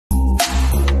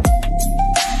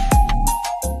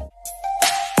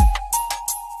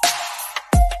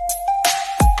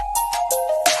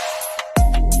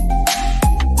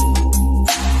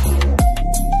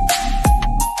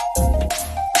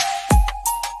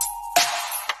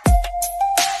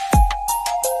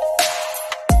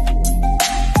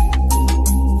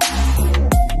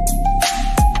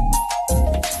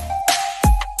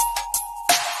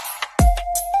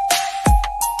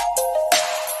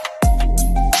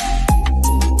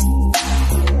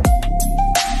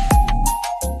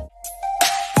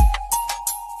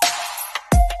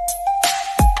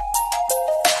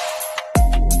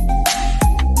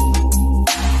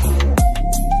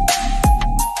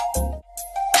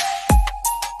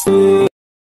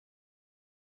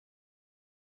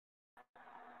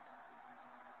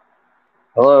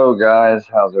Hello guys,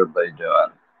 how's everybody doing?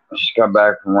 I just got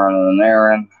back from running an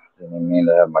errand. Didn't even mean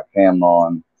to have my cam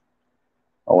on.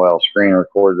 Oh well, screen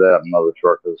recorded that, mother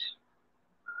truckers.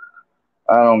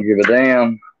 I don't give a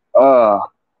damn. Uh,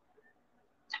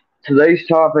 Today's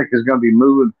topic is going to be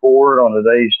moving forward on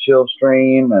today's chill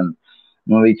stream, and I'm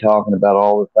going to be talking about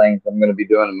all the things I'm going to be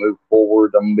doing to move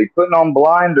forward. I'm going to be putting on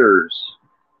blinders.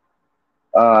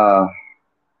 Uh,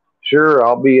 Sure,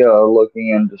 I'll be looking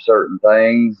into certain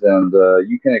things, and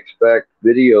you can expect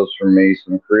videos from me,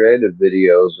 some creative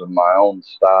videos of my own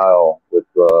style with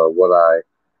what I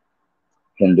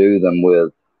can do them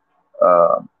with.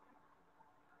 Uh,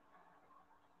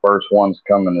 First one's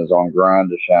coming is on Grind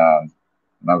to Shine,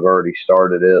 and I've already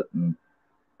started it, and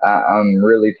I'm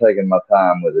really taking my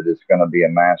time with it. It's going to be a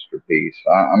masterpiece.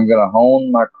 I'm going to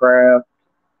hone my craft,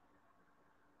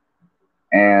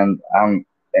 and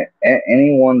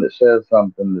anyone that says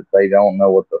something that they don't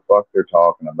know what the fuck they're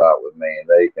talking about with me,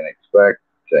 they can expect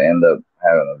to end up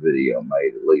having a video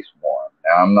made, at least one.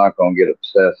 Now I'm not gonna get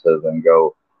obsessive and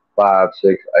go five,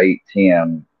 six, eight,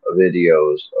 10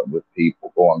 videos with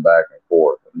people going back and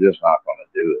forth. I'm just not gonna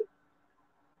do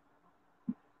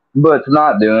it. But to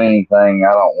not do anything,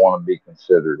 I don't want to be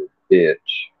considered a bitch,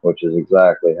 which is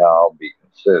exactly how I'll be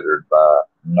considered by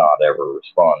not ever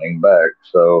responding back.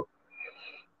 So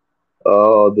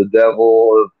the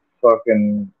devil of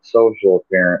fucking social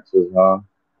appearances, huh?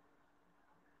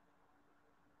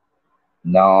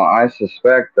 No, I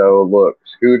suspect though. Look,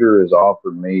 Scooter has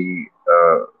offered me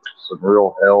some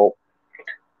real help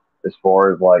as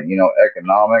far as like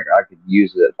economic. I could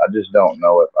use it. I just don't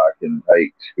know if I can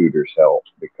take Scooter's help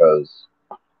because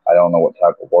I don't know what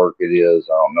type of work it is.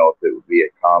 I don't know if it would be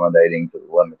accommodating to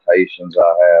the limitations I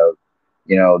have.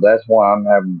 That's why I'm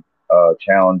having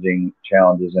challenging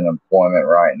challenges in employment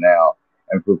right now.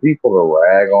 And for people to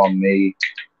rag on me,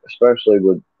 especially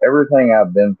with everything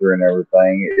I've been through and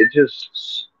everything,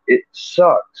 it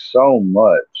sucks so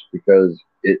much because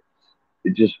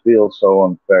it just feels so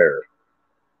unfair.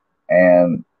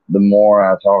 And the more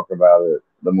I talk about it,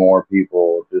 the more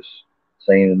people just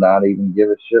seem to not even give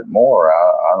a shit more.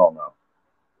 I don't know.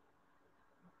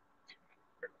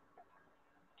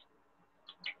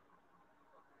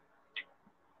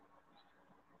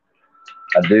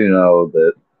 I do know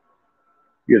that,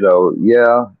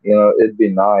 yeah, it'd be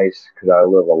nice could I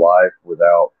live a life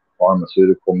without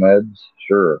pharmaceutical meds?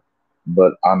 Sure.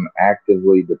 But I'm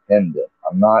actively dependent.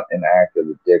 I'm not in active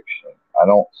addiction. I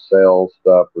don't sell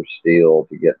stuff or steal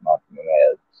to get my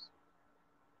meds.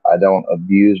 I don't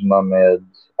abuse my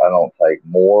meds. I don't take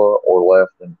more or less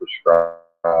than prescribed.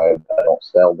 I don't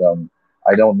sell them.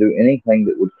 I don't do anything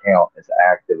that would count as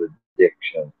active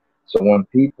addiction. So when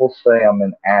people say I'm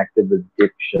in active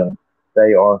addiction,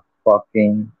 they are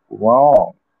fucking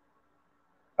wrong.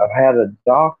 I've had a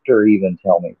doctor even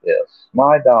tell me this.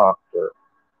 My doctor.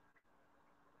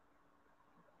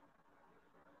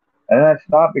 And that's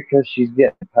not because she's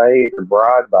getting paid or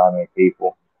bribed by me,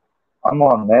 people. I'm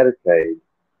on Medicaid.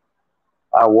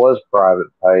 I was private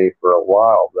pay for a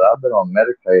while, but I've been on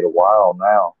Medicaid a while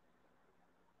now.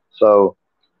 So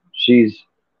she's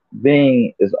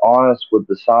being as honest with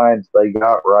the science they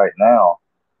got right now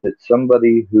that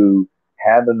somebody who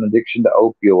had an addiction to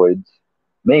opioids,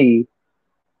 me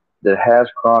that has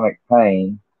chronic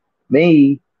pain,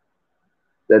 me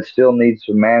that still needs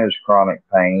to manage chronic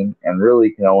pain and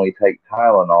really can only take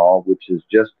Tylenol, which is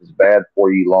just as bad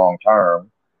for you long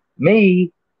term,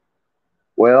 me,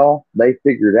 well, they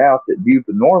figured out that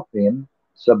buprenorphine,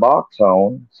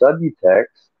 Suboxone, Subutex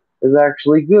is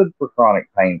actually good for chronic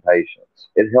pain patients.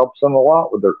 It helps them a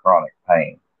lot with their chronic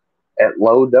pain at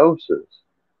low doses.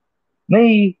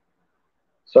 Me,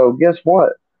 so guess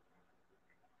what?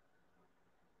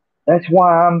 That's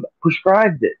why I'm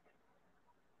prescribed it.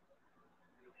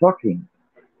 Fucking,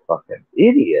 fucking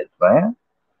idiots, man.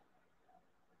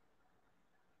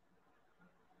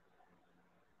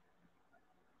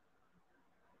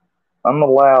 I'm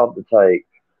allowed to take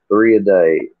three a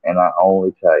day, and I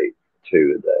only take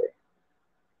two a day.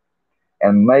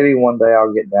 And maybe one day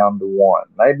I'll get down to one.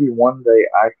 Maybe one day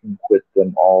I can quit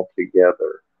them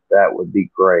altogether. That would be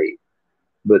great.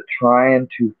 But trying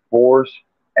to force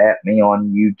at me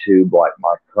on YouTube like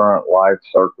my current life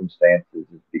circumstances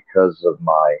is because of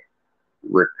my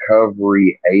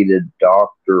recovery aided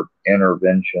doctor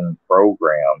intervention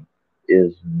program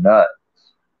is nuts.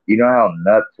 You know how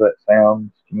nuts that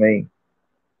sounds to me?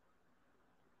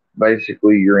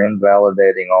 Basically, you're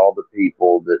invalidating all the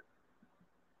people that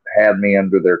had me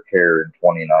under their care in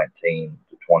 2019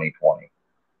 to 2020.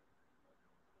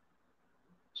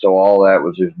 So all that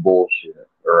was just bullshit,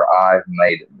 or I've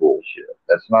made it bullshit.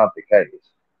 That's not the case.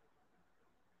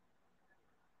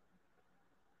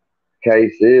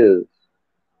 Case is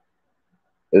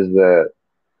that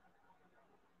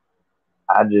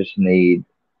I just need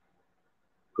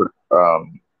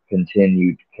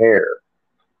continued care.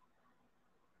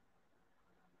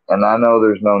 And I know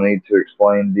there's no need to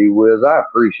explain D Wiz. I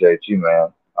appreciate you,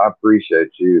 man. I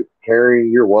appreciate you. Carrie,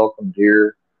 you're welcome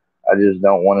here. I just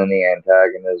don't want any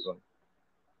antagonism.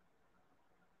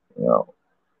 You know.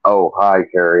 Oh, hi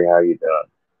Carrie, how you doing?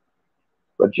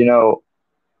 But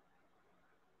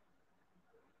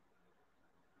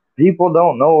people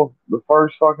don't know the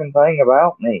first fucking thing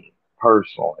about me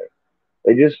personally.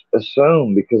 They just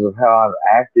assume because of how I've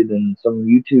acted in some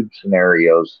YouTube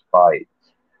scenarios, fights.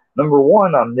 Number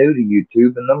one, I'm new to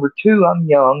YouTube, and number two, I'm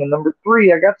young, and number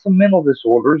three, I got some mental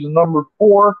disorders, and number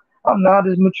four, I'm not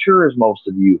as mature as most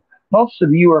of you. Most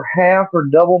of you are half or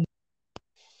double.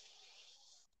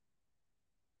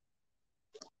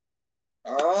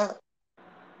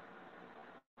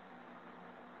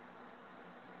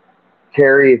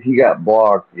 Carrie, if you got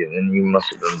blocked, then you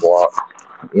must have been blocked.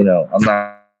 I'm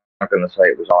not going to say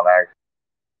it was on accident.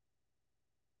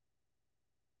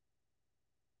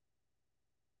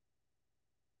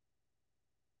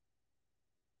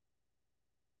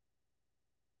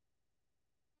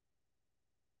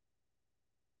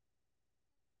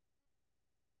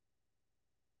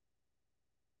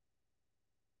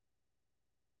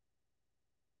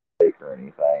 Or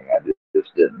anything. I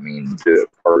just didn't mean to do it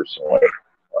personally.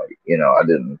 Like, I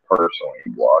didn't personally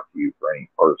block you for any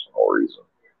personal reason.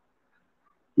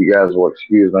 You guys will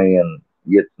excuse me and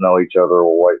get to know each other.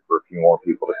 We'll wait for a few more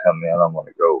people to come in. I'm going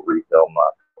to go refill my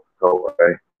Coca-Cola.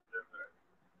 Okay?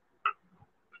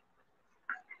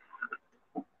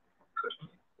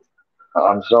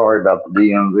 I'm sorry about the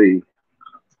DMV.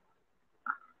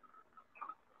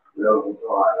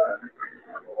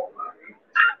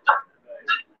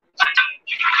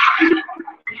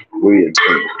 We had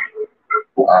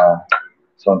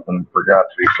something forgot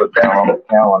to be put down on the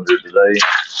calendar today.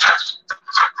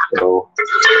 So I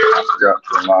forgot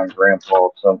to remind Grandpa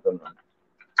of something.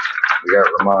 We got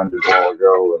reminded a while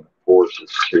ago, and of course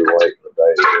it's too late in the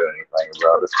day to do anything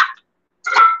about it.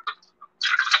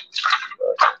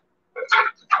 But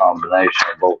it's a combination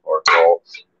of both our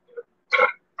faults.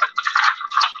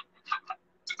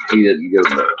 He didn't give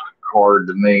the card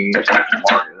to me, so I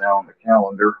marked it down on the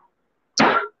calendar.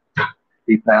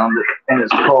 He found it in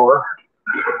his car,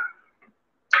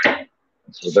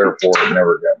 so therefore it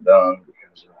never got done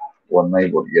because I wasn't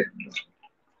able to get it done.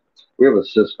 We have a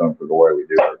system for the way we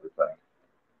do everything.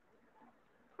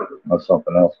 That's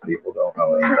something else people don't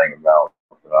know anything about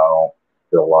that I don't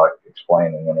feel like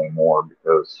explaining anymore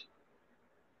because,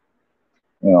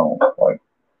 like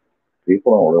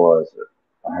people don't realize that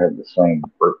I had the same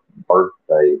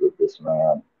birthday with this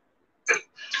man.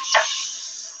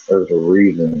 There's a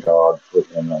reason God put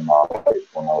him in my life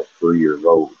when I was 3 years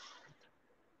old.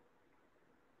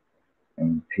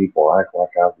 And people act like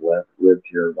I've lived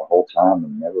here the whole time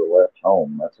and never left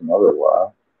home. That's another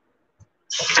lie.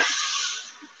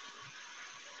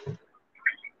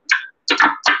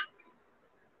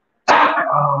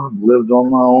 I've lived on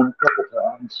my own a couple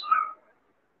times.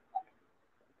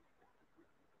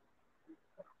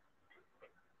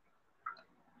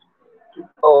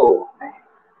 Oh,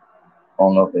 I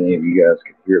don't know if any of you guys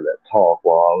could hear that talk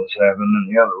while I was having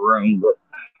in the other room, but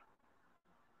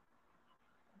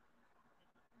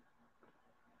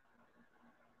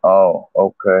oh,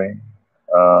 okay.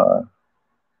 Uh,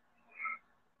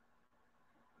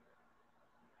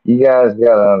 you guys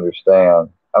gotta understand.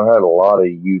 I've had a lot of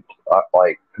youth.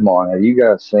 Like, come on, have you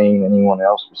guys seen anyone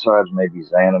else besides maybe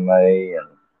Zanime and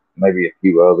maybe a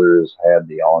few others had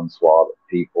the onslaught of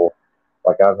people?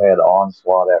 Like, I've had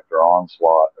onslaught after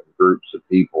onslaught of groups of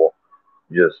people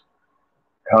just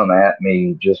come at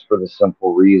me just for the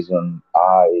simple reason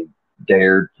I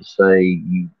dared to say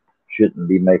you shouldn't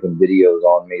be making videos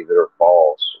on me that are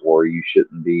false or you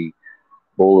shouldn't be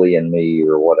bullying me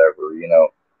or whatever.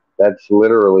 That's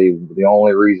literally the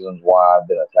only reasons why I've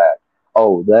been attacked.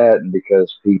 Oh, that and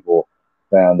because people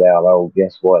found out, oh,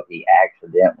 guess what? He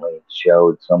accidentally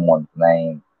showed someone's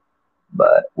name,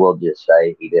 but we'll just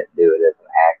say he didn't do it as an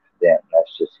accident.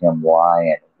 That's just him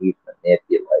lying and he's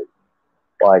manipulating.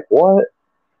 Like, what?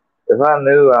 If I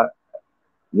knew, I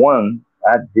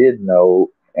did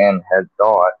know and had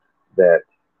thought that,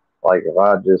 like, if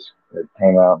I just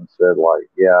came out and said, like,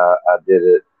 yeah, I did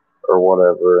it or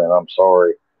whatever, and I'm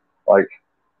sorry, like,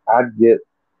 I'd get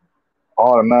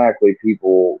automatically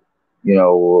people,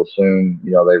 will assume,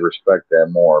 they respect that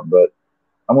more. But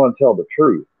I'm going to tell the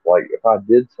truth. Like, if I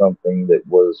did something that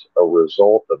was a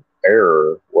result of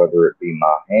error, whether it be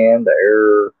my hand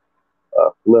error,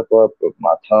 a flip up of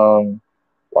my tongue,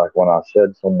 Like when I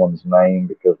said someone's name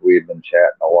because we had been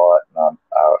chatting a lot, and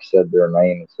I said their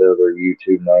name instead of their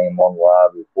YouTube name on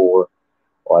live before.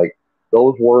 Like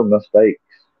those were mistakes.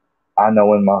 I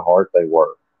know in my heart they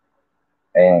were.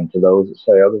 And to those that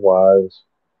say otherwise,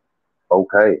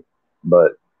 okay,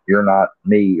 but you're not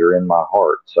me, you're in my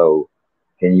heart. So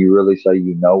can you really say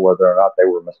you know whether or not they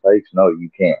were mistakes? No, you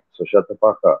can't. So shut the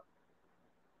fuck up.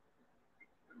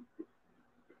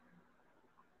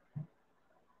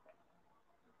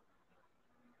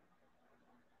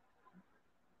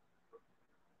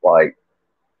 Like,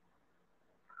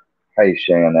 hey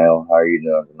Chanel, how are you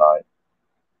doing tonight?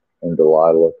 And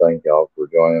Delilah, thank y'all for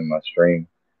joining my stream.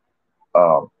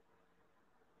 Um,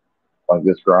 like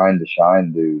this grind to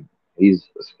shine dude, he's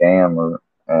a scammer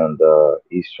and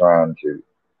he's trying to,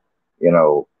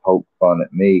 poke fun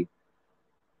at me.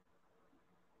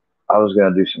 I was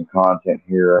going to do some content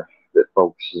here that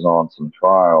focuses on some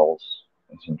trials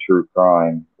and some true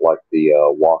crime, like the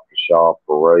Waukesha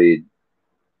parade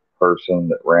person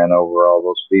that ran over all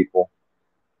those people.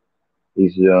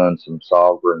 He's doing some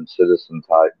sovereign citizen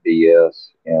type BS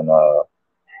in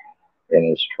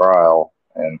his trial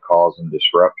and causing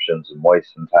disruptions and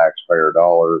wasting taxpayer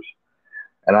dollars.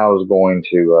 And I was going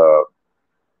to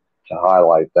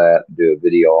highlight that and do a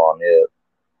video on it.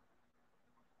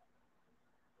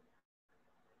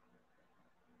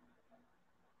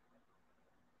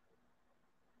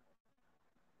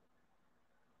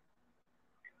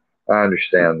 I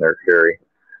understand there, Kerry.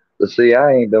 But see,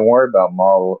 I ain't been worried about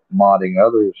modding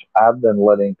others. I've been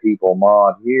letting people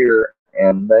mod here,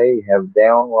 and they have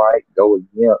downright go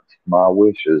against my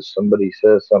wishes. Somebody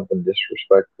says something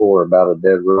disrespectful or about a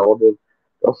dead relative,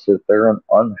 they'll sit there and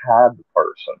unhide the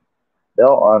person.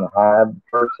 They'll unhide the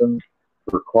person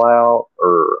for clout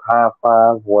or high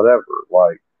five, whatever.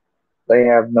 Like, they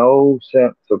have no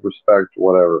sense of respect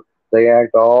or whatever. They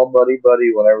act all buddy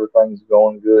buddy when everything's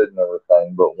going good and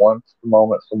everything. But once the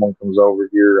moment someone comes over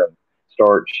here and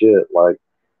starts shit, like,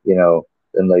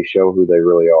 then they show who they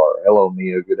really are. Hello,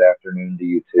 Mia. Good afternoon to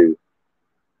you, too.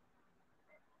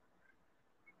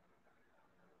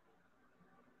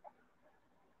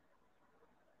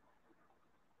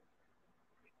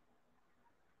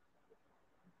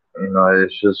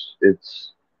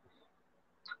 It's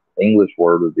English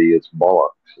word would be it's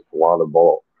bollocks. It's a lot of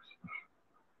bollocks.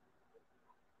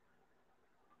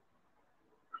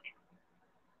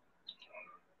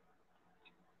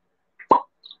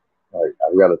 Like,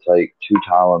 I've got to take 2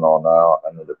 Tylenol now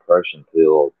and a depression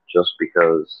pill just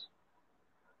because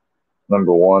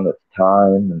number one, it's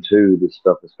time, and two, this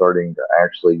stuff is starting to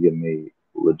actually give me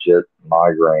legit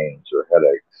migraines or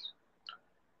headaches.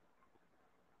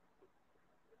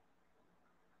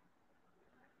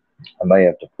 I may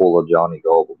have to pull a Johnny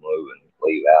Goble move and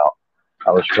leave out.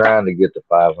 I was trying to get to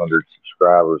 500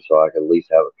 subscribers so I could at least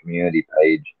have a community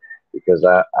page because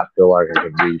I feel like I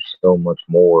could do so much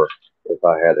more if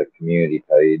I had a community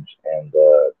page and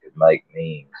could make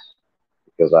memes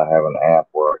because I have an app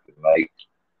where I could make,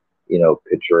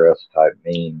 picturesque type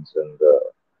memes and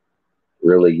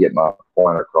really get my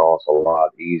point across a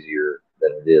lot easier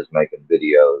than it is making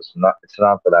videos. It's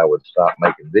not that I would stop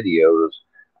making videos.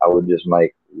 I would just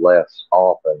make less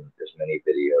often as many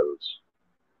videos,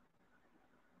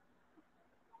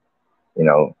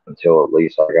 until at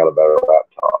least I got a better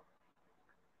laptop.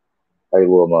 Hey,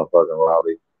 little motherfucking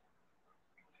Robbie.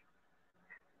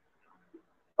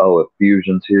 Oh, if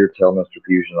Fusion's here, tell Mr.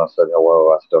 Fusion I said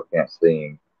hello. I still can't see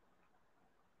him.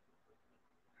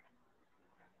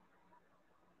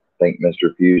 I think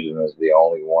Mr. Fusion is the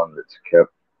only one that's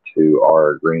kept to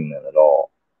our agreement at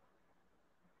all.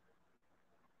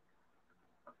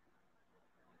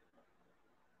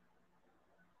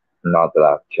 Not that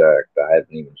I've checked. I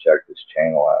haven't even checked his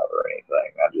channel out or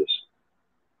anything.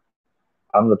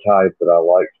 I'm the type that I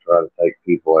like to try to take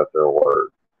people at their word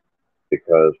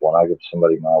because when I give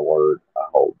somebody my word, I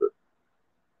hold it.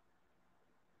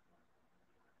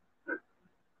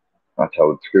 I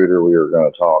told Scooter we were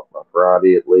going to talk by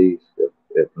Friday at least,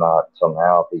 if not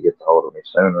somehow if he gets a hold of me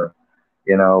sooner,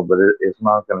 but it's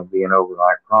not going to be an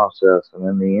overnight process. And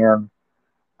in the end,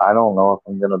 I don't know if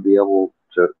I'm going to be able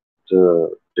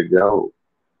to go,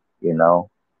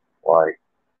 like,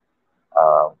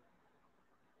 um,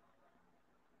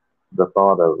 the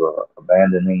thought of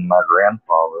abandoning my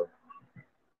grandfather,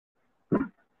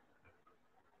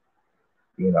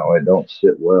 it don't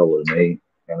sit well with me,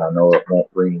 and I know it won't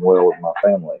ring well with my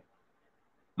family,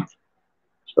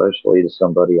 especially to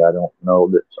somebody I don't know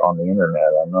that's on the internet.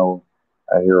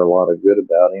 I hear a lot of good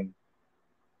about him,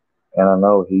 and I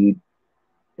know he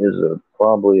is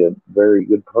probably a very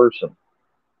good person.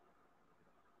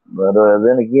 But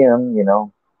then again,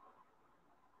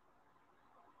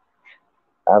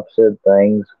 I've said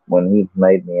things when he's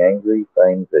made me angry,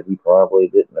 things that he probably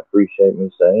didn't appreciate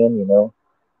me saying, you know.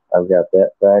 I've got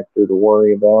that factor to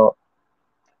worry about.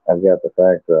 I've got the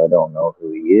factor I don't know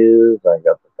who he is. I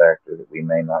got the factor that we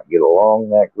may not get along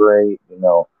that great, you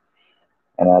know.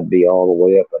 And I'd be all the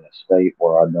way up in a state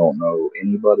where I don't know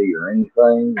anybody or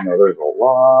anything. You know, there's a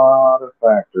lot of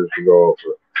factors to go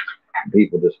over.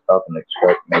 People just up and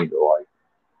expect me to like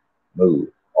move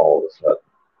all of a sudden,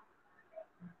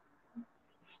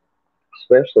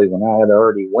 especially when I had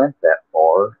already went that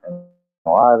far and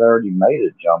you know, I had already made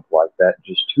a jump like that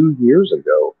just 2 years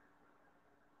ago.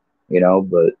 You know,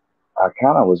 but I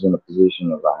kind of was in a position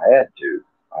that I had to.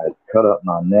 I had cut up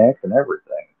my neck and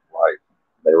everything. Like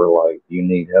they were like, "You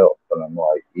need help," and I'm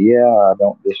like, "Yeah, I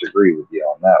don't disagree with you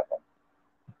on that one."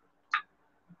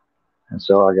 And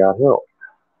so I got help.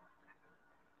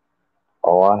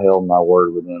 Oh, I held my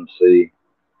word with MC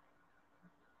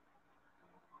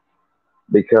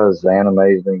because the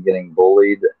anime's been getting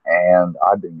bullied and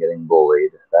I've been getting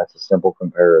bullied. That's a simple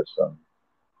comparison.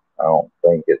 I don't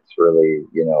think it's really,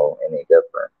 you know, any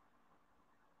different.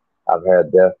 I've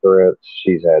had death threats.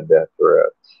 She's had death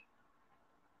threats.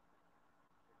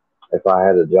 If I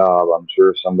had a job, I'm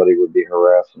sure somebody would be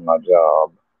harassing my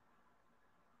job.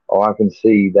 Oh, I can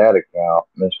see that account,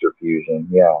 Mr. Fusion.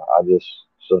 Yeah, I just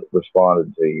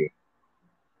responded to you.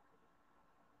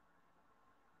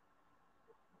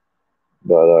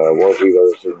 But what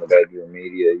you guys in the bedroom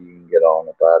media, you can get on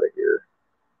up out of here.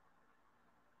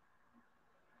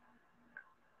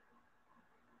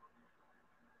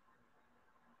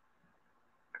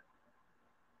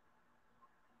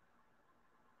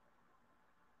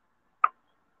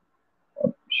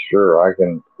 Sure, I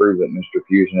can prove it, Mr.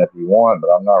 Fusion, if you want, but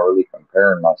I'm not really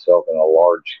comparing myself in a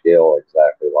large scale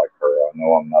exactly like her. I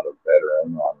know I'm not a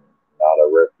veteran. I'm not a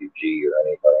refugee or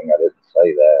anything. I didn't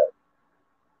say that.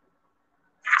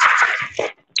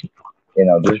 You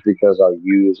know, just because I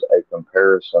use a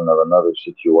comparison of another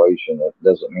situation, it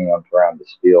doesn't mean I'm trying to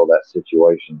steal that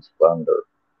situation's thunder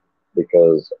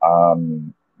because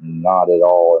I'm not at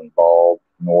all involved,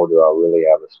 nor do I really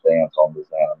have a stance on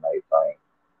this anime thing.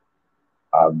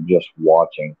 I'm just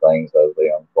watching things as they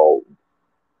unfold.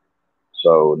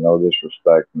 So, no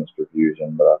disrespect, Mr.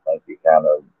 Fusion, but I think you kind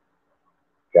of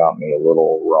got me a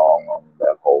little wrong on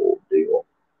that whole deal.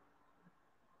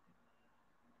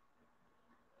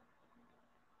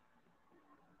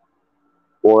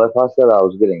 Well, if I said I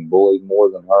was getting bullied more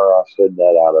than her, I said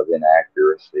that out of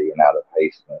inaccuracy and out of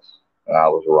hasteness. And I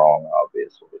was wrong,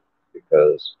 obviously,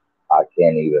 because I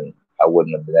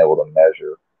wouldn't have been able to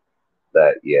measure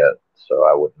that yet. So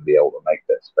I wouldn't be able to make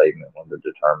that statement with the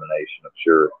determination of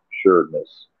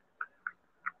sureness.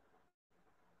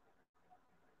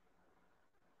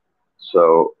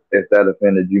 So if that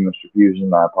offended you, Mr.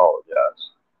 Fusion, I apologize.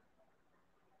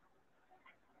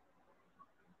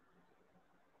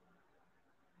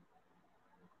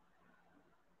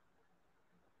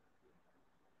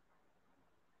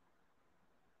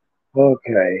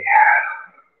 Okay,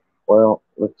 well,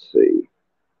 let's see.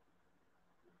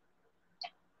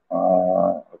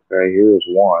 Okay, here's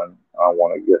one. I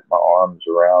want to get my arms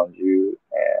around you,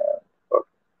 and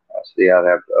I see I'd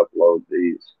have to upload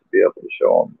these to be able to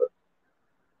show them. But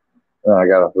then I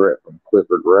got a threat from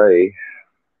Clifford Ray.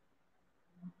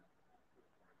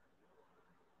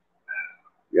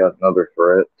 Got another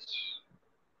threat.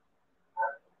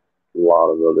 A lot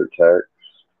of other texts.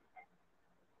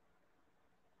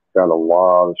 Got a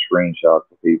lot of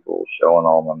screenshots of people showing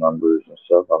all my numbers and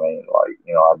stuff. I mean, like,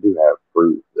 you know, I do have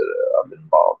proof that I've been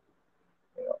bothered.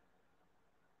 You know,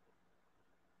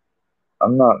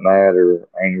 I'm not mad or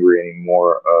angry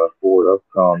anymore. Ford,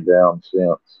 I've calmed down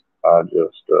since. I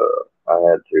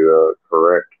had to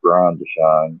correct Grind to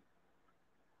Shine.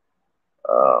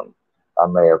 Um, I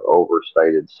may have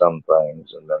overstated some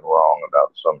things and been wrong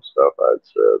about some stuff I'd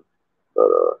said,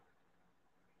 but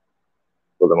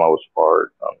for the most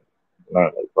part, I'm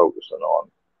mainly focusing on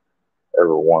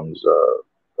everyone's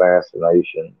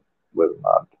fascination with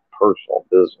my personal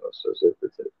business as if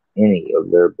it's any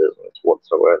of their business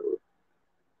whatsoever.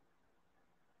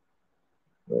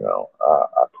 You know,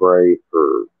 I pray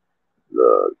for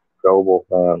the Goble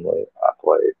family.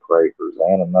 Pray for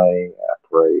Zanime. I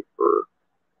pray for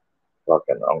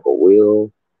fucking Uncle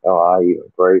Will. Hell, I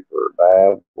even pray for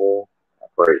Babel. I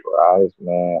pray for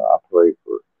Iceman. I pray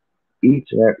for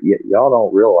each and every. Y'all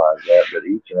don't realize that, but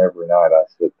each and every night I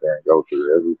sit there and go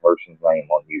through every person's name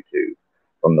on YouTube,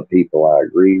 from the people I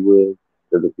agree with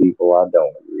to the people I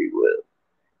don't agree with.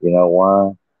 You know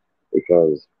why?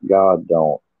 Because God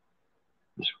don't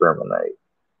discriminate.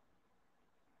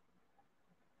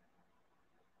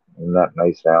 And that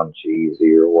may sound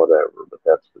cheesy or whatever, but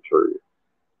that's the truth.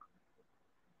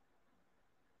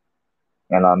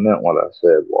 And I meant what I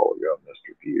said a while ago,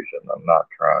 Mr. Fusion. I'm not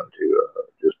trying to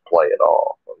just play it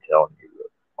off. I'm telling you the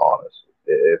honest.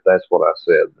 If that's what I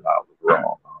said, then I was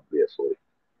wrong, obviously.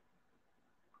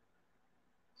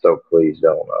 So please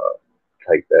don't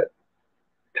take that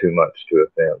too much to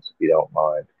offense, if you don't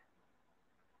mind.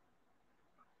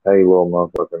 Hey, little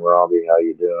motherfucking Robbie, how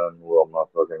you doing? Little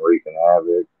motherfucking wreaking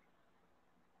havoc.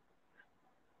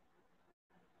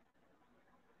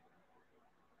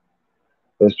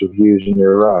 Mr. Fusion,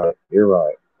 you're right. You're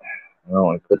right. I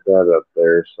only put that up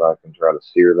there so I can try to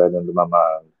sear that into my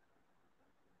mind.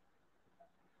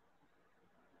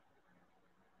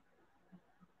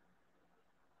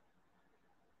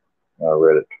 I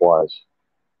read it twice.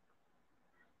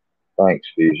 Thanks,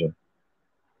 Fusion.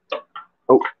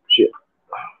 Oh, shit.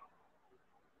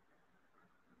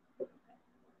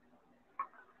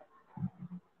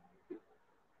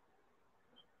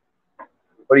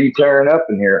 What are you tearing up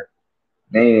in here?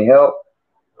 Need any help?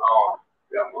 Oh,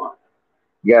 got one.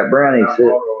 You got Brownie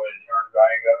sitting.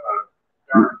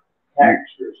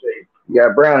 You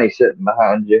got Brownie sitting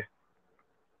behind you.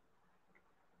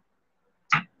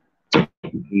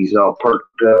 He's all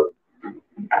perked up.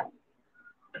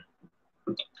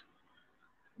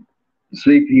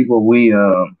 See, people,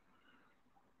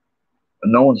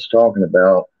 no one's talking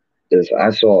about is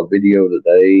I saw a video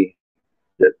today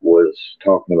that was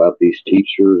talking about these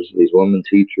teachers, these women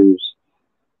teachers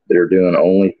that are doing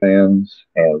OnlyFans,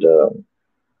 and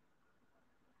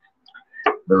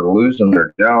they're losing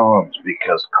their jobs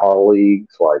because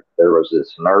colleagues, like there was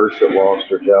this nurse that lost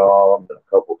her job, and a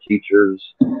couple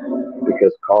teachers,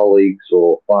 because colleagues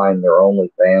will find their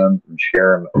OnlyFans and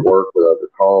share them at work with other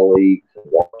colleagues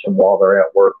and watch them while they're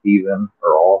at work, even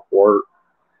or off work,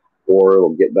 or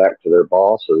it'll get back to their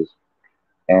bosses.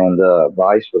 And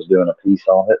Vice was doing a piece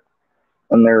on it,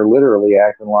 and they're literally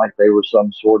acting like they were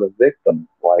some sort of victim,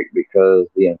 like because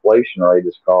the inflation rate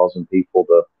is causing people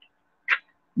to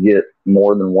get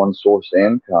more than one source of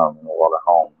income in a lot of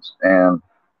homes. And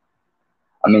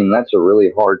I mean, that's a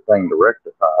really hard thing to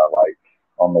rectify. Like,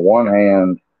 on the one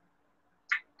hand,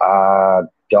 I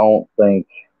don't think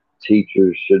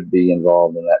teachers should be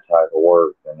involved in that type of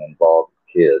work and involved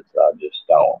with kids. I just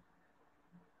don't.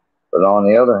 But on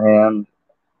the other hand,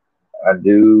 I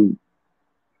do.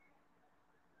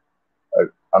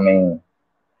 I mean,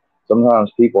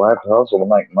 sometimes people have to hustle to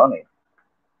make money,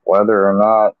 whether or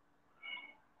not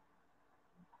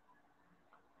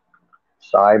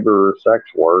cyber or sex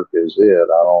work is it.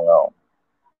 I don't know.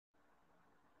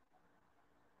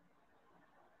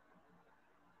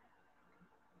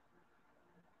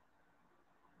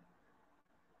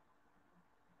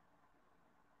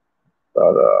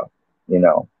 But you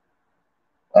know,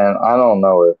 and I don't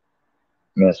know if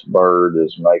Miss Bird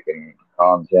is making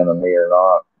content of me or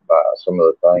not by some of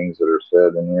the things that are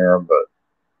said in here, but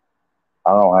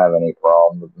I don't have any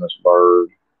problem with Miss Bird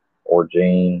or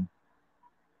Jean.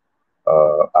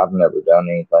 I've never done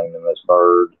anything to Miss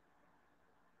Bird,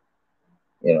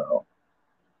 you know,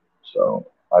 so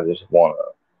I just want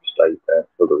to state that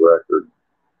for the record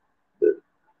that,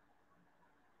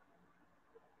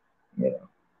 you know,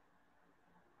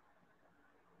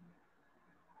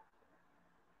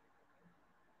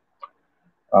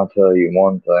 I'll tell you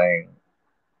one thing.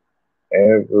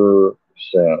 Ever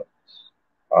since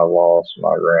I lost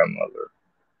my grandmother,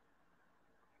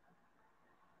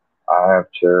 I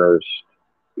have cherished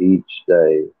each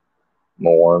day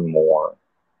more and more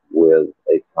with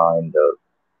a kind of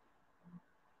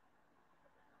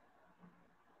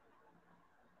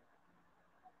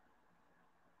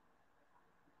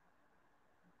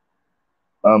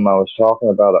I was talking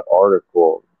about an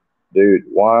article, dude.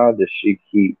 Why does she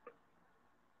keep,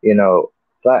 you know,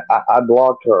 I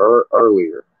blocked her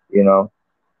earlier, you know,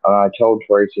 and I told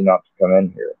Tracy not to come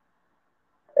in here.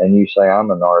 And you say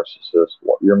I'm a narcissist.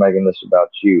 You're making this about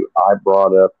you. I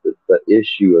brought up the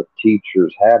issue of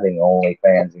teachers having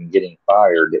OnlyFans and getting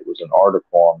fired. It was an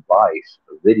article on Vice,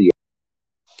 a video.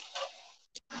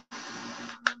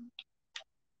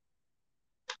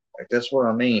 Like, that's what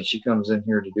I mean. She comes in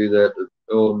here to do that.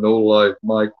 Oh, no life,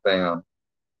 Mike fan.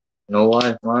 No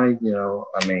life, Mike. You know,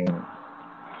 I mean,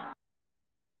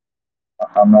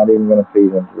 I'm not even going to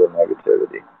feed into the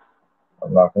negativity.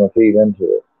 I'm not going to feed into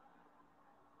it.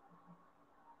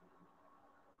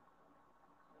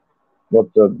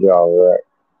 What's up, y'all? Rex?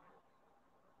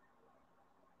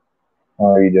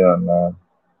 How are you doing, man?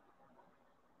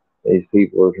 These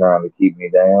people are trying to keep me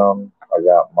down. I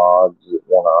got mods that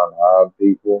want to unhide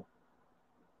people.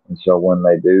 And so when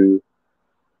they do,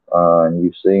 and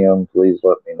you see them, please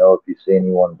let me know if you see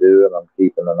anyone do it. I'm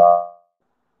keeping an eye.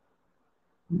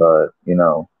 But,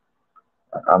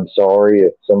 I'm sorry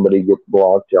if somebody gets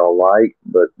blocked y'all like,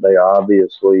 but they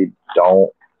obviously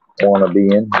don't want to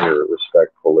be in here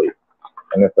respectfully.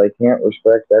 And if they can't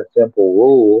respect that simple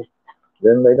rule,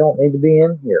 then they don't need to be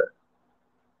in here.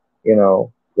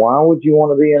 Why would you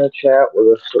want to be in a chat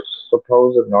with a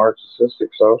supposed narcissistic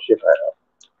sociopath?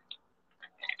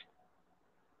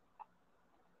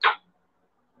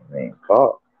 I mean,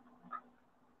 fuck.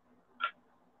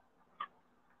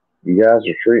 You guys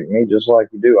are treating me just like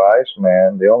you do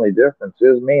Iceman. The only difference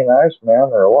is me and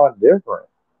Iceman are a lot different.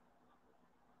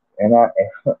 And I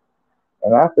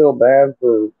and I feel bad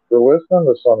for listening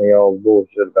to some of y'all's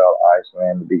bullshit about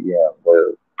Iceman to begin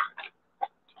with.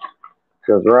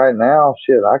 Because right now,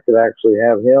 shit, I could actually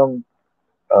have him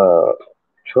uh,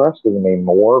 trusting me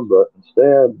more, but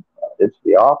instead, it's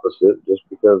the opposite just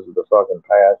because of the fucking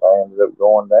path I ended up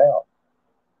going down.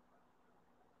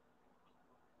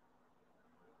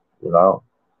 You know,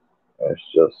 it's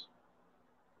just,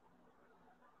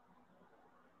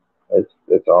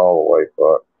 it's all the way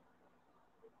fucked.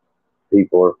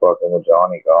 People are fucking with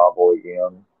Johnny Gobble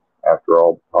again after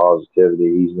all the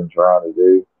positivity he's been trying to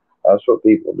do. That's what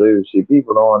people do. See,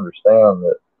 people don't understand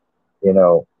that, you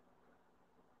know,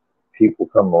 people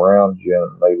come around you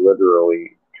and they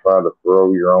literally try to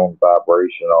throw your own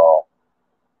vibration off.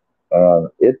 And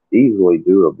it's easily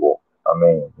doable. I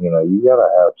mean, you got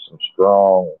to have some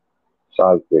strong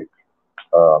psychic,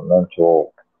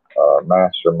 mental,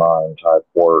 mastermind type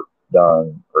work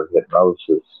done, or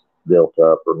hypnosis built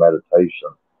up, or meditation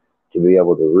to be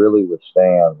able to really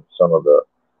withstand some of the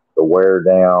wear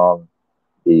down,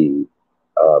 the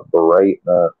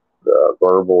beratement, the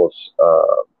verbal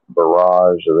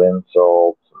barrage of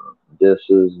insults and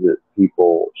disses that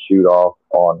people shoot off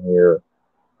on here.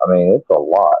 I mean, it's a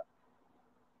lot.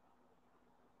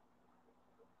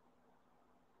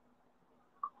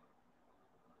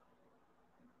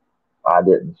 I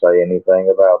didn't say anything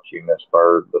about you, Miss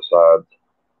Bird, besides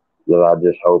that I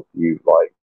just hope you,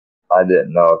 like, I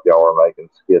didn't know if y'all were making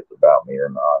skits about me or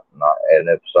not. And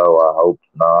if so, I hope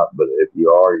not. But if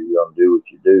you are, you're going to do what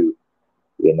you do.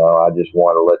 I just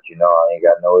want to let you know I ain't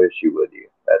got no issue with you.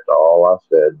 That's all I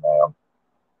said, ma'am.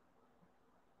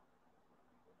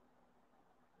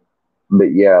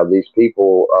 But yeah, these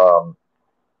people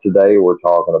today we're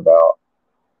talking about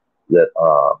that,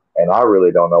 and I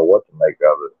really don't know what to make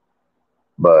of it,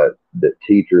 but that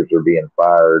teachers are being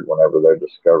fired whenever they're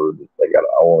discovered that they got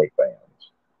OnlyFans.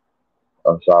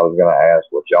 So I was going to ask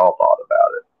what y'all thought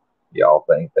about it. Y'all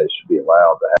think they should be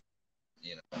allowed to have?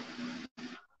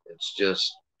 It's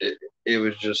just it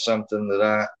was just something that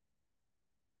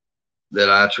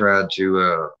I tried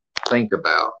to think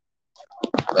about.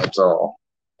 That's all.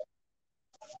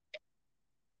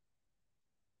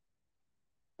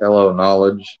 Hello,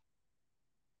 knowledge.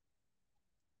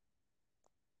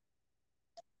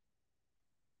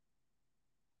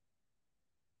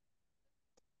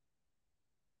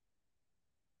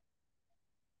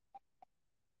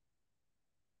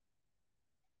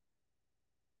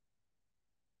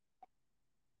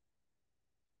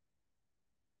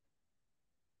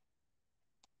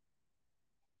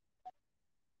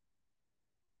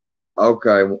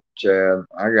 Okay, Chad,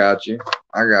 I got you.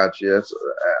 I got you. That's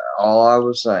all I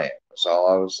was saying. That's all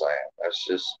I was saying. That's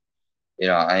just,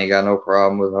 I ain't got no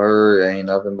problem with her. It ain't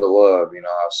nothing but love.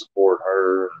 I support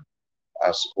her.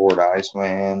 I support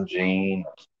Iceman, Gene.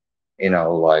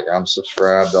 Like I'm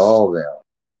subscribed to all of them.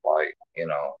 Like,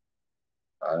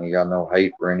 I ain't got no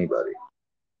hate for anybody.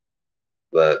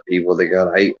 But people that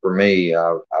got hate for me,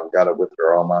 I've got to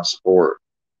withdraw my support.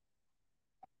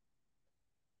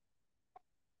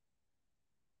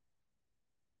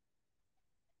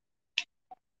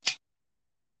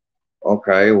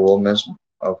 Okay, well, Miss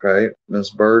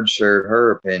Bird shared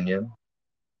her opinion.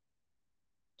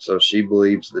 So she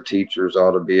believes the teachers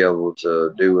ought to be able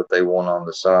to do what they want on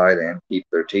the side and keep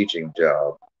their teaching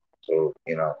job. So,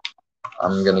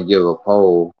 I'm going to give a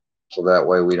poll so that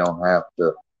way we don't have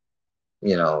to,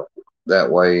 that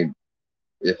way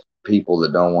if people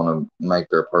that don't want to make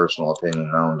their personal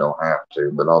opinion known don't have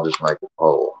to, but I'll just make a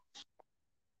poll.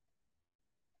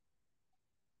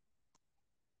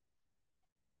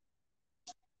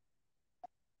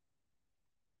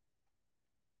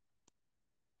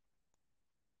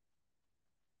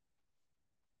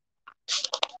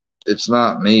 It's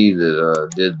not me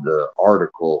that did the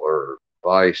article or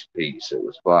Vice piece. It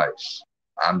was Vice.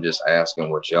 I'm just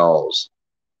asking what y'all's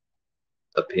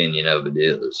opinion of it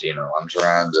is. I'm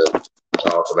trying to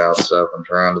talk about stuff. I'm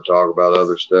trying to talk about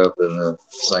other stuff and the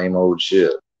same old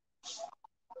shit.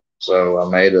 So I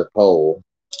made a poll.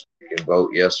 You can vote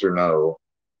yes or no.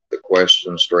 The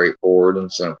question's straightforward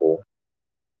and simple.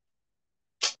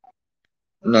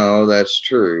 No, that's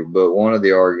true. But one of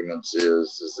the arguments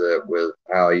is that with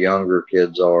how younger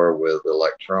kids are with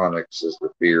electronics is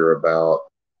the fear about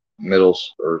middle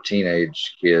or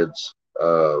teenage kids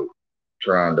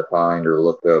trying to find or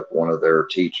look up one of their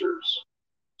teachers,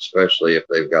 especially if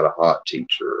they've got a hot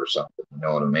teacher or something. You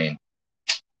know what I mean?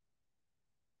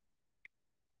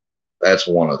 That's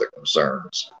one of the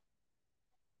concerns.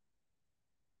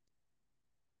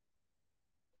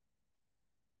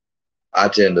 I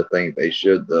tend to think they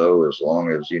should, though, as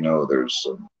long as, there's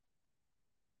some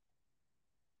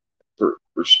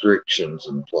restrictions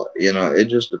in play. It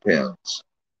just depends.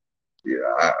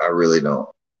 Yeah, I really don't.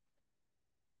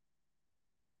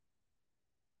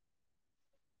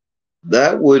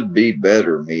 That would be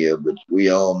better, Mia, but we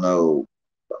all know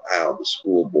how the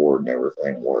school board and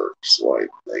everything works, like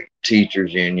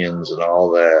teachers unions and all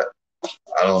that.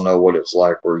 I don't know what it's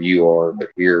like where you are, but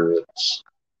here it's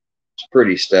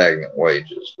pretty stagnant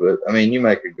wages. But I mean, you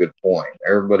make a good point.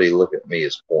 Everybody look at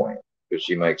Mia's point because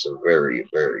she makes a very,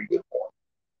 very good point.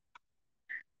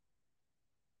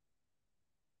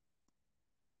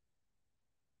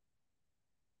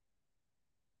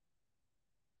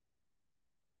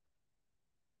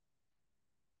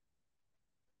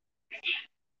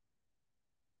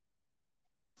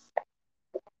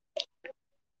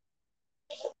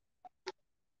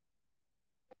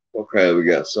 Okay, we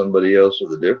got somebody else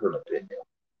with a different opinion.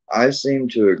 I seem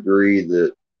to agree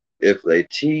that if they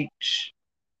teach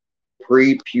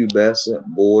prepubescent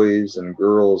boys and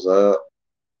girls up,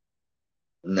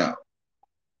 no,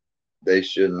 they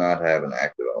should not have an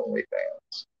active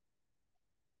OnlyFans.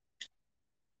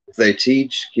 If they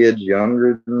teach kids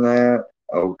younger than that,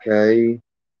 okay,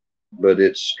 but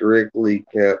it's strictly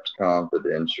kept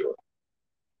confidential.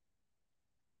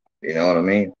 You know what I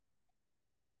mean?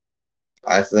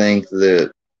 I think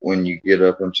that when you get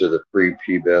up into the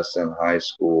prepubescent high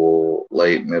school,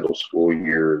 late middle school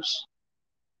years,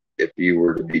 if you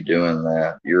were to be doing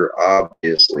that, you're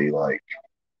obviously like,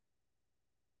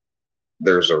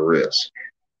 there's a risk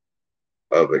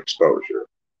of exposure.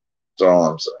 That's all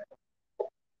I'm saying.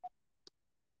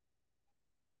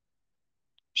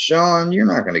 Sean, you're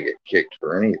not going to get kicked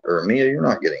for any, or Mia, you're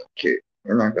not getting kicked.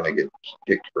 You're not going to get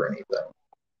kicked for anything.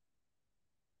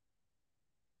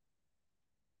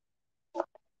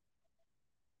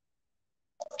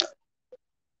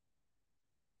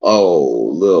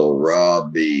 Oh, Lil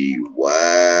Robbie,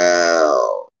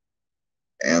 wow.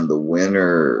 And the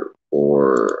winner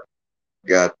for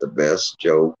got the best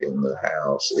joke in the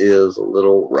house is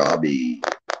Little Robbie.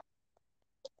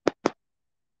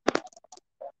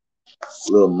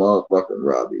 Little motherfucking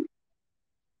Robbie.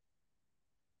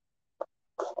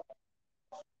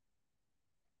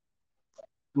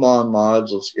 Come on,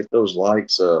 mods, let's get those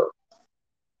likes up.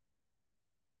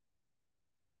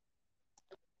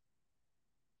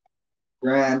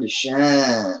 Grind to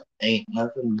shine ain't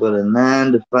nothing but a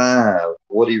 9 to 5.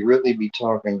 What he really be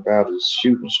talking about is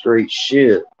shooting straight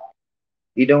shit.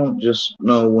 He don't just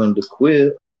know when to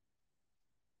quit.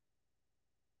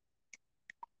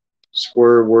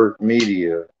 Square Work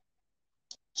Media.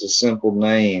 It's a simple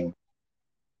name.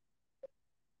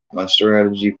 My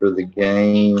strategy for the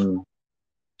game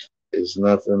is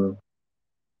nothing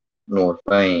nor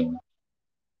fame.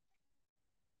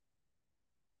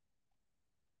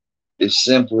 It's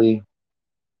simply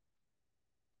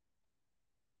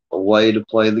a way to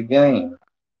play the game.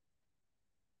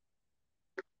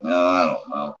 No, I don't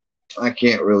know. I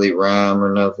can't really rhyme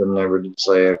or nothing. Never did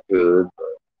say I could,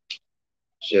 but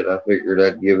shit, I figured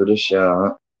I'd give it a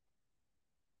shot.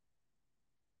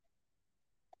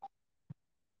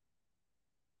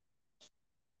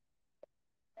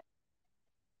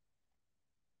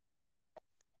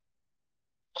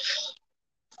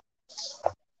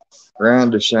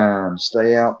 Grind to shine,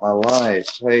 stay out my life.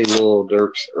 Hey, little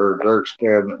Dirk's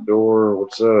cabinet door.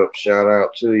 What's up? Shout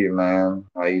out to you, man.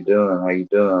 How you doing? How you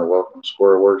doing? Welcome to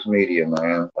Squareworks Media,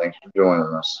 man. Thanks for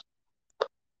joining us.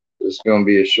 This is gonna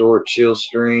be a short, chill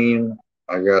stream.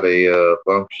 I got a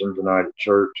function tonight at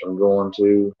church I'm going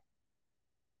to,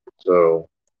 so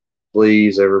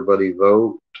please, everybody,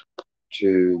 vote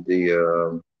to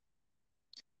the.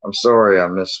 I'm sorry I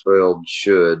misspelled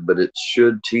should, but it's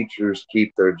should teachers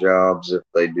keep their jobs if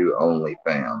they do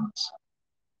OnlyFans?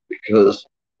 Because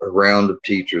a round of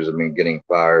teachers have been getting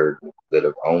fired that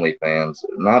have OnlyFans,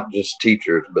 not just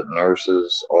teachers, but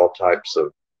nurses, all types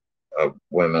of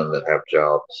women that have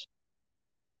jobs.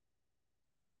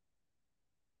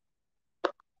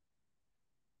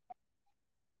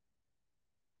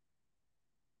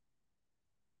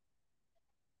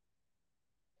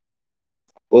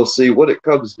 Well, see, what it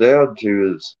comes down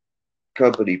to is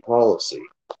company policy.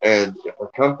 And if a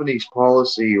company's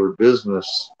policy or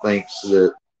business thinks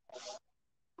that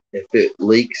if it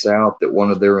leaks out that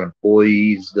one of their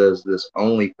employees does this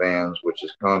OnlyFans, which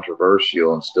is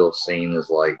controversial and still seen as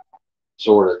like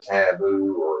sort of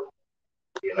taboo or,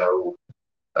 you know,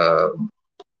 uh,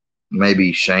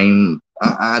 maybe shame.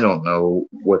 I don't know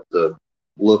what the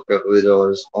look of it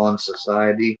is on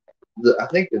society. I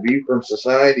think the view from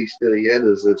society still yet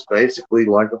is it's basically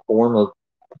like a form of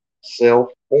self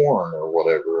porn or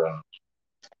whatever. And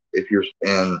if you're,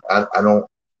 and I don't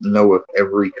know if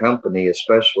every company,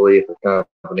 especially if a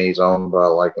company is owned by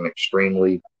like an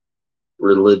extremely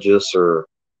religious or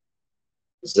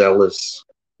zealous,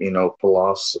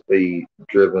 philosophy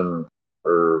driven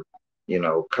or,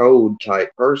 code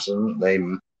type person, they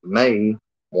may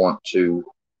want to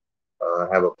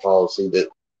have a policy that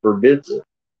forbids it.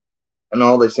 And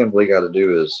all they simply got to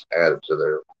do is add it to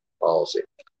their policy.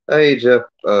 Hey, Jeff,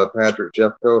 Patrick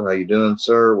Jeffcoat, how you doing,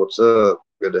 sir? What's up?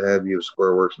 Good to have you at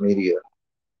SquareWorks Media.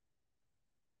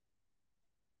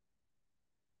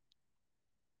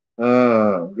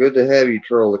 Good to have you,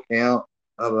 Troll Account.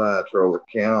 How about Troll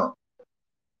Account?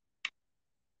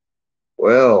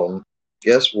 Well,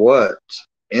 guess what?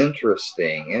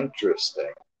 Interesting.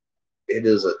 It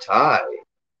is a tie.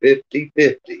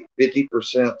 50-50.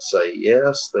 50% say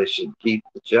yes, they should keep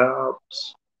the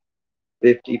jobs.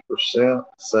 50%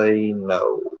 say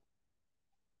no.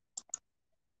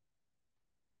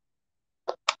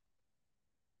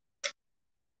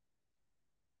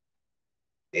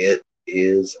 It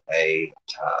is a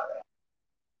tie.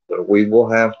 So we will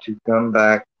have to come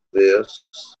back to this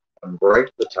and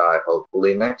break the tie,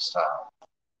 hopefully next time.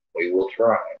 We will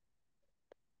try.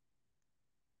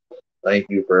 Thank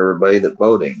you for everybody that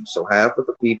voting. So half of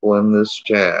the people in this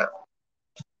chat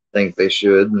think they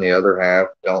should, and the other half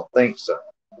don't think so.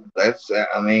 I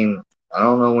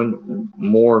don't know when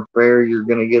more fair you're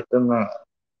going to get than that.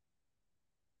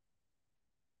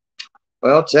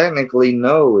 Well, technically,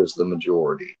 no is the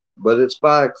majority, but it's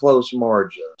by a close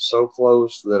margin. So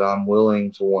close that I'm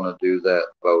willing to want to do that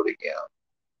vote again.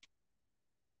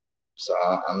 So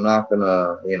I'm not going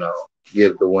to,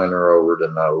 give the winner over to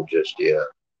no just yet.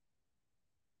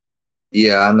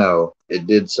 Yeah, I know. It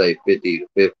did say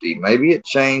 50-50. Maybe it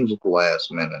changed at the last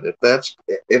minute.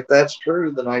 If that's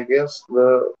true, then I guess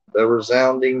the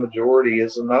resounding majority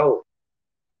is a no.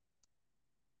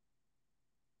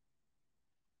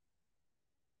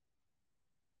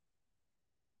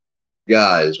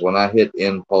 Guys, when I hit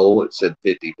end poll, it said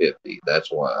 50-50. That's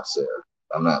why I said.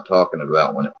 I'm not talking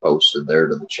about when it posted there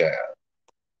to the chat.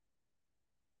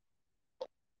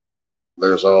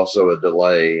 There's also a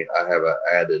delay. I have an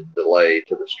added delay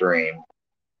to the stream.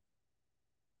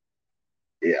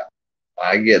 Yeah,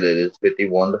 I get it. It's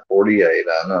 51-48.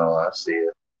 I know. I see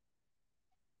it.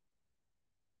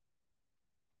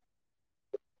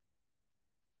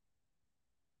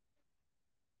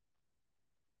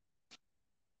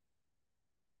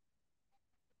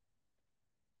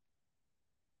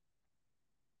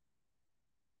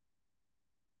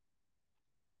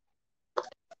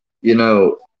 You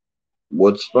know,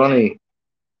 what's funny?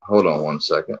 Hold on one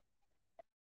second.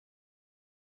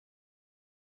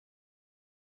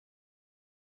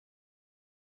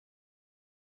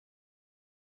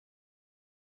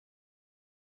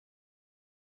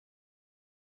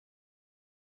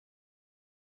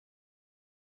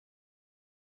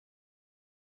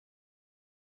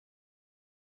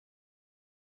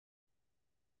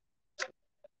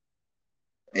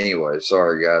 Anyway,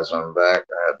 sorry guys, I'm back.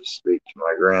 I had to speak to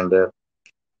my granddad.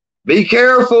 Be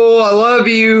careful. I love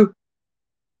you.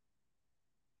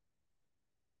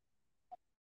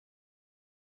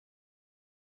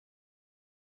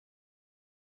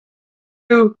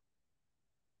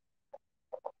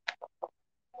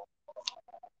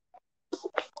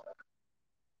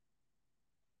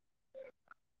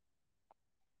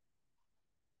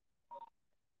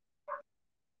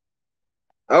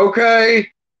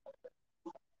 Okay.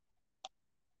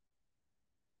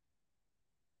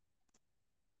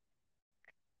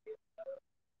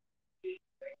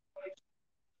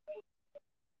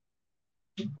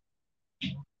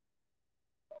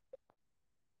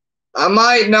 I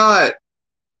might not.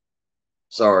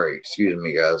 Sorry, excuse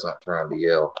me, guys. Not trying to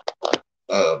yell.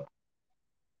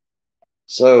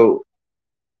 So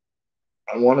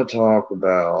I want to talk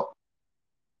about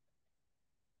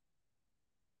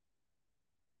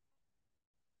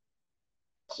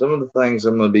some of the things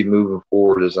I'm going to be moving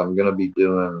forward. Is I'm going to be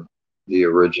doing the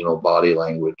original body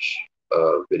language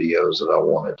videos that I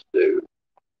wanted to do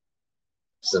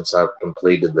since I've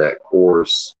completed that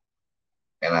course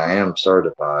and I am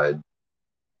certified.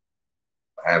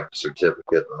 I have a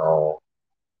certificate and all,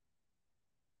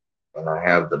 and I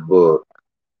have the book,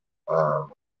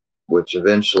 which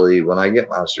eventually, when I get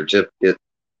my certificate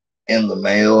in the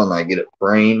mail and I get it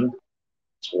framed,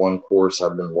 it's one course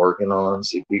I've been working on.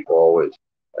 See, people always,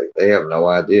 like, they have no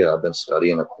idea. I've been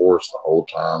studying a course the whole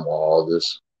time while all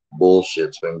this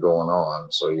bullshit's been going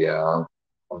on. So yeah,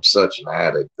 I'm such an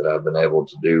addict that I've been able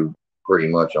to do pretty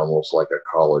much almost like a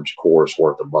college course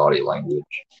worth of body language.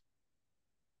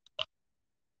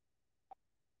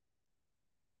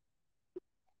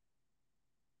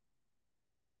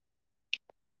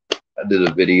 I did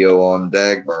a video on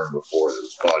Dagburn before. It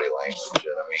was body language,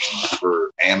 and I mean,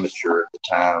 for amateur at the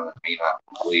time, and me not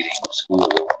completing school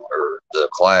or the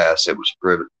class, it was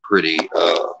pretty.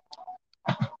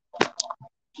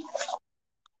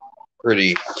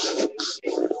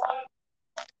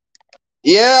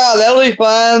 Yeah, that'll be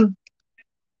fine.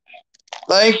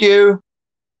 Thank you.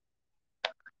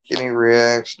 Kenny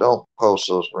reacts. Don't post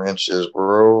those wrenches,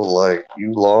 bro. Like,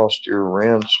 you lost your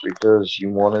wrench because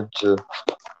you wanted to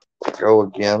go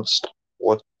against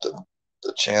what the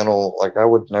channel. Like, I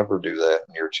would never do that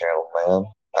in your channel, man.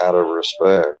 Out of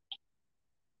respect.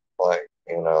 Like,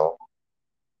 you know.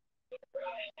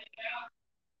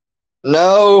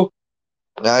 No.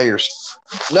 Now you're.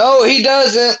 No, he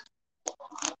doesn't.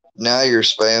 Now you're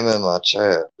spamming my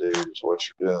chat, dude. Is what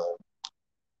you're doing.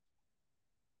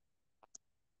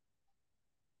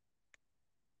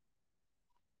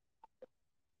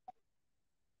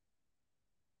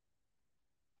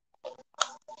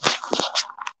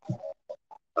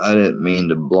 I didn't mean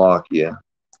to block you.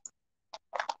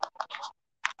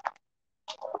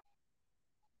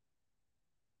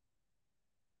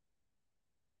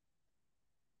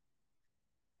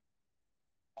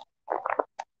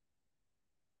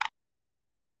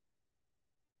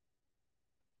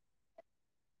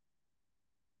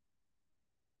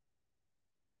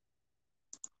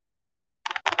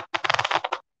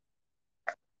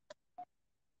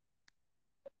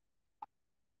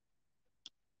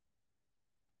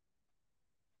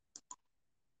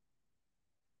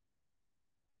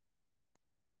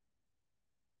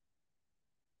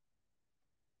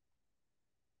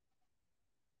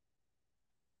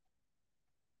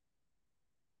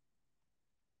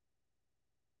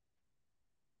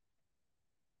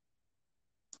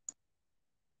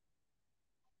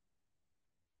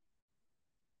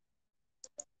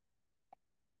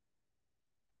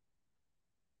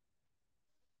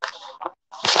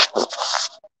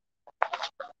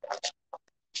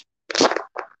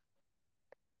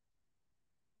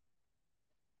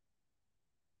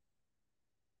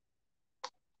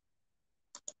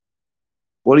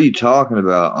 What are you talking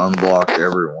about? Unblock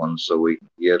everyone so we can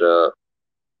get up.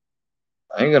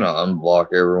 I ain't gonna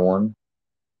unblock everyone.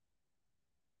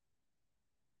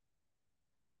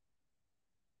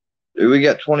 Dude, we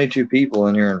got 22 people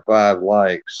in here and 5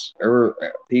 likes.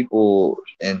 People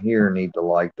in here need to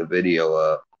like the video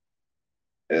up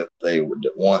if they would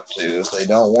want to. If they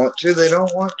don't want to, they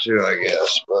don't want to, I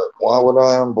guess. But why would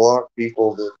I unblock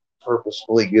people that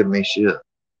purposefully give me shit?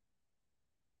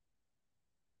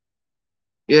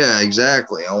 Yeah,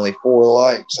 exactly. Only 4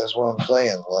 likes. That's what I'm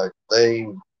saying. Like, I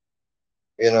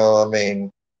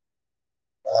mean,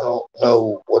 I don't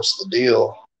know what's the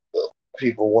deal, but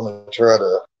people want to try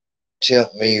to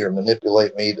tempt me or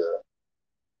manipulate me to.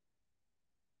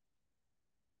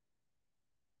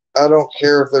 I don't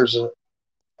care if there's a.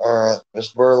 All right,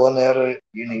 Miss Berlinetta,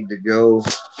 you need to go.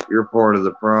 You're part of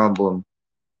the problem.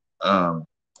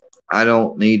 I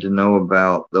don't need to know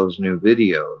about those new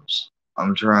videos.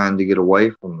 I'm trying to get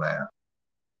away from that.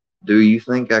 Do you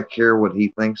think I care what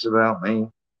he thinks about me?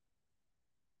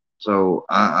 So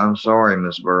I'm sorry,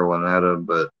 Miss Berlinetta,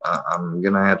 but I'm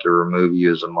going to have to remove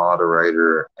you as a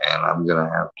moderator, and I'm going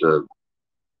to have to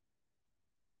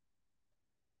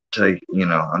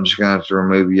I'm just going to have to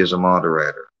remove you as a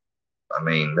moderator. I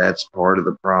mean, that's part of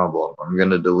the problem. I'm going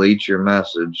to delete your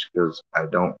message because I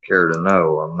don't care to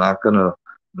know. I'm not going to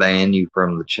ban you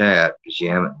from the chat because you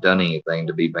haven't done anything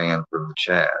to be banned from the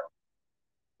chat.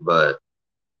 But,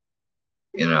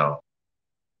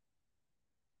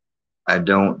 I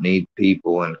don't need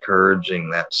people encouraging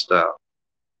that stuff.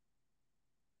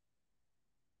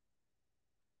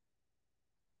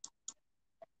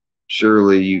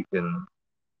 Surely you can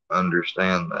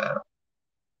understand that.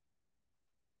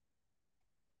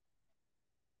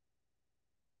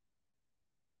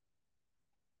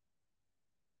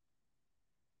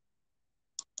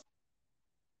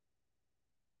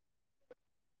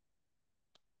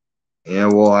 Yeah,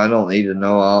 well, I don't need to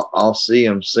know. I'll see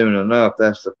them soon enough.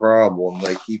 That's the problem.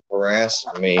 They keep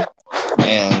harassing me,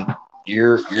 and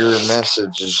your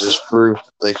message is just proof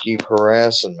that they keep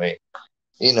harassing me.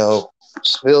 You know,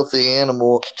 this filthy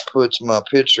animal puts my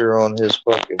picture on his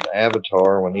fucking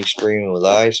avatar when he's streaming with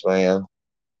Iceman,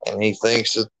 and he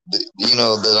thinks that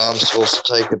that I'm supposed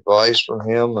to take advice from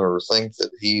him or think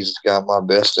that he's got my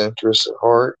best interests at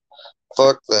heart.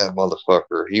 Fuck that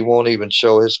motherfucker. He won't even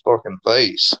show his fucking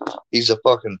face. He's a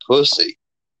fucking pussy.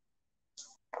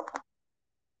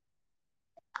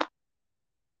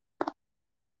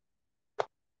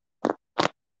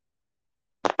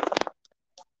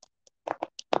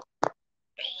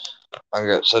 I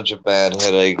got such a bad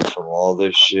headache from all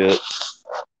this shit,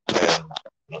 and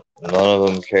none of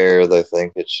them care. They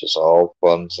think it's just all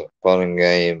fun and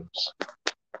games.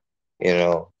 You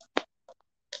know,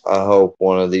 I hope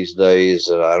one of these days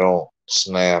that I don't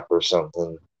snap or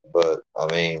something, but I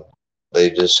mean, they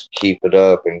just keep it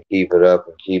up and keep it up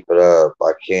and keep it up.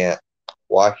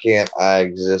 Why can't I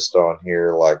exist on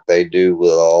here like they do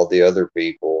with all the other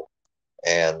people?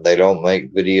 And they don't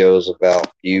make videos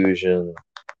about Fusion.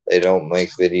 They don't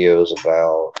make videos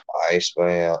about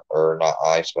Iceman, or not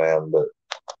Iceman, but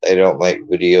they don't make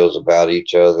videos about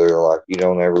each other. Like, you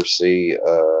don't ever see,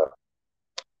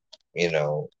 you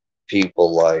know,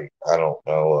 people like, I don't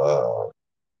know,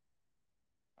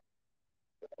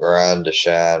 Grind to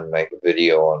Shine make a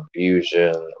video on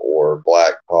Fusion, or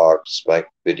Black Pox make a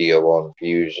video on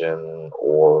Fusion,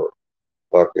 or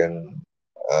fucking,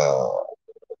 uh,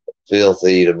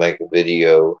 Filthy to make a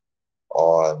video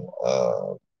on,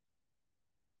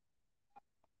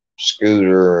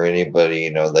 Scooter or anybody.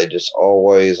 They just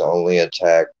always only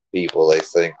attack people they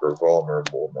think are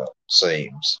vulnerable, it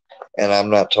seems. And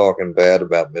I'm not talking bad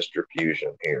about Mr.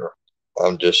 Fusion here.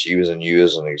 I'm just using you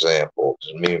as an example,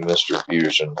 because me and Mr.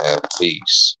 Fusion have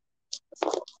peace.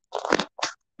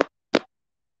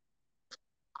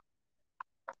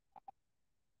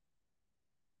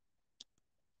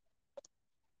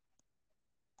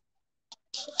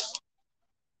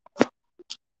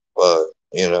 But,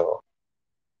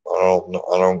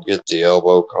 I don't get the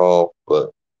elbow cough,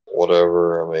 but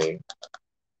whatever. I mean,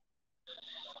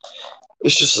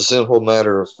 it's just a simple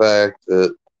matter of fact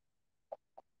that,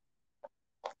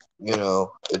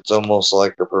 it's almost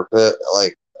like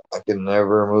like I can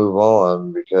never move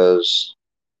on, because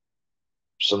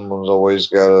someone's always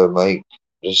got to make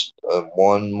just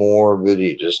one more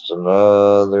video, just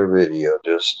another video,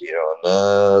 just,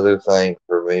 another thing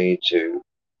for me to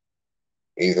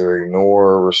either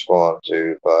ignore or respond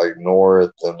to. If I ignore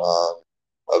it, then I'm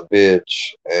a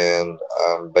bitch, and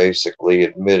I'm basically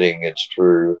admitting it's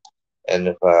true. And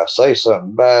if I say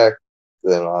something back,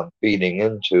 then I'm feeding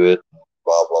into it,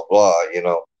 blah, blah,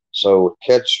 blah. So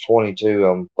catch 22,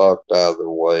 I'm fucked either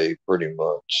way, pretty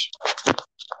much.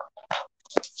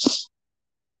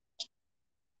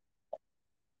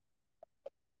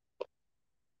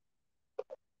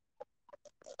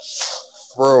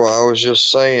 Bro, I was just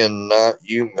saying, not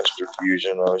you, Mr.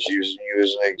 Fusion. I was using you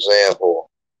as an example.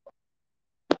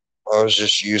 I was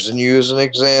just using you as an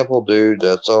example, dude.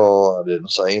 That's all. I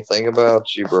didn't say anything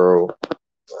about you, bro.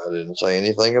 I didn't say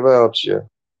anything about you.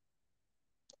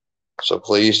 So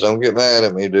please don't get mad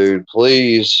at me, dude.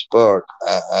 Please, fuck.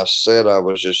 I said I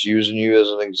was just using you as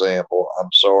an example.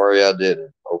 I'm sorry I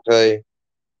didn't, okay?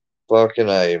 Fucking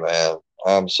A, man.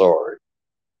 I'm sorry.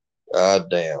 God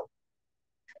damn.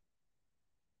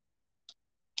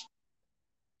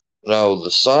 No, the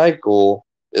cycle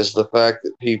is the fact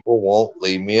that people won't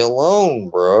leave me alone,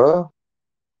 bruh.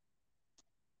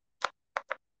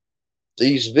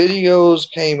 These videos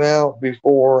came out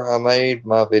before I made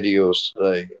my videos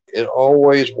today. It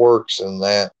always works in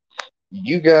that.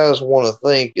 You guys want to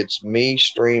think it's me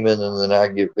streaming and then I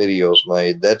get videos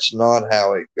made. That's not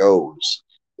how it goes.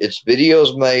 It's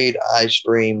videos made, I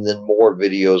stream, then more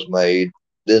videos made,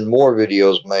 then more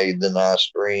videos made, then I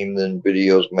stream, then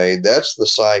videos made. That's the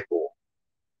cycle.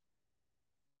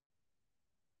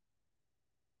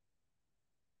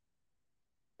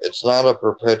 It's not a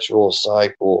perpetual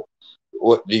cycle.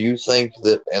 What do you think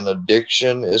that an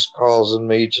addiction is causing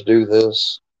me to do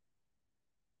this?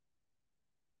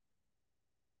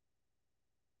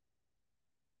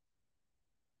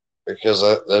 Because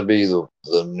that'd be the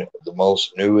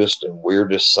most newest and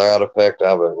weirdest side effect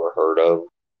I've ever heard of.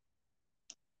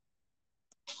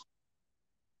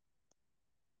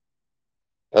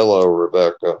 Hello,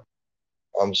 Rebecca.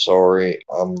 I'm sorry,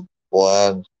 I'm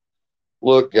blind.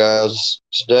 Look, guys,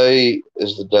 today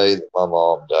is the day that my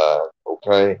mom died,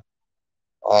 okay?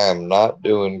 I am not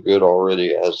doing good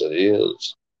already as it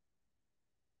is.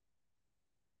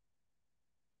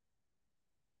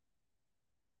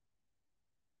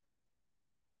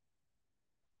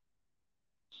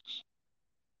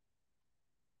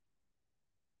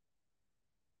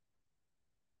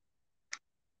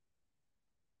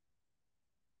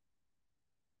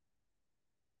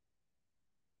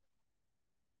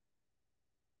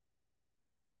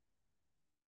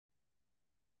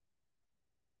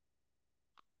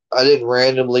 I didn't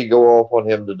randomly go off on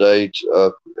him today,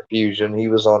 Fusion. He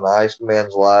was on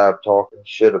Iceman's Live talking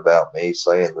shit about me,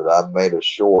 saying that I made a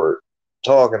short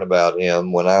talking about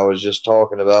him when I was just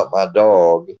talking about my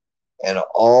dog. And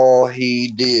all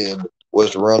he did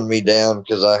was run me down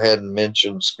because I hadn't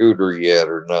mentioned Scooter yet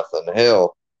or nothing.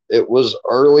 Hell, it was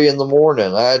early in the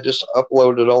morning. I had just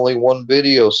uploaded only one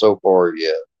video so far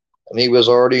yet. And he was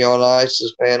already on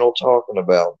Ice's panel talking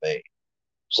about me.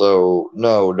 So,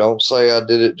 no, don't say I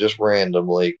did it just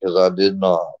randomly, because I did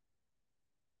not.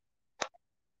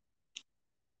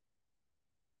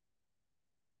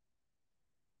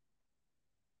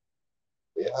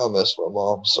 Yeah, I miss my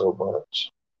mom so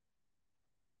much.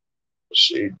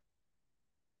 She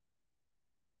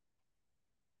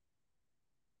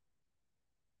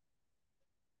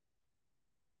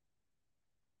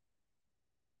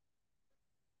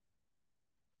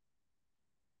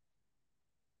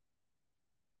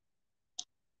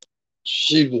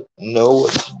didn't know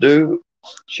what to do.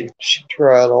 She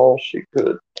tried all she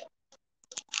could.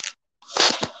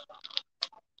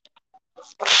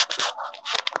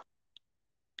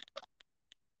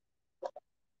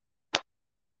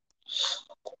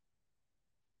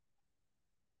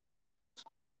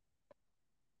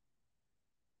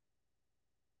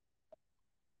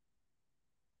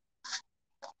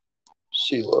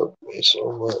 She loved me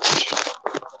so much.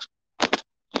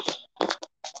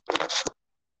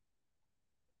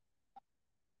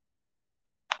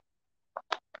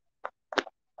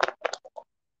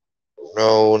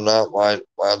 No, not my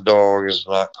dog is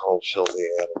not called Shelby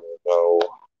Animal. No.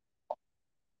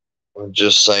 I'm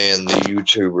just saying the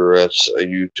YouTuber, that's a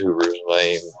YouTuber's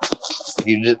name.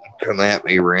 He didn't come at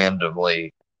me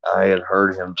randomly. I had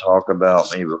heard him talk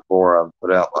about me before I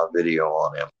put out my video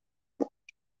on him.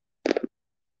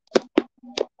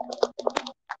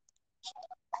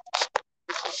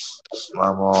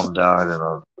 My mom died in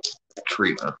a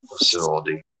treatment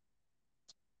facility.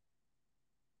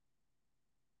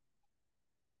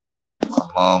 My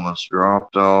mom was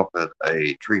dropped off at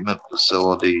a treatment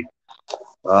facility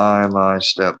by my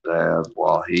stepdad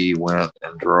while he went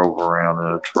and drove around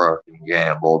in a truck and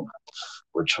gambled,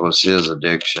 which was his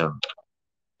addiction.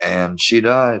 And she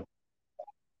died.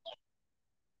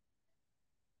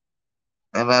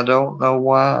 And I don't know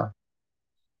why.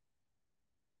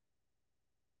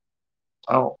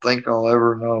 I don't think I'll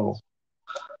ever know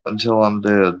until I'm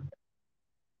dead.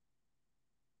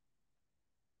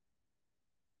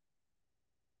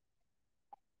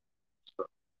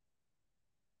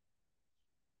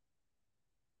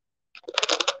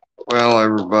 Well,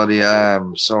 everybody,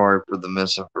 I'm sorry for the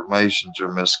misinformations or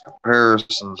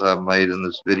miscomparisons I've made in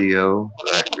this video.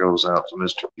 That goes out to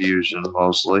Mr. Fusion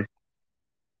mostly.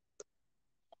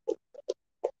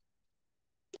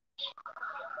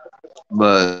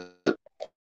 But,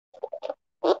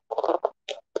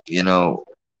 you know,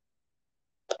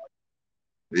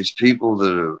 these people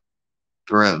that have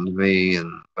threatened me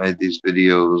and made these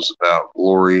videos about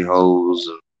glory holes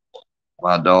and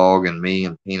my dog and me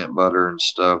and peanut butter and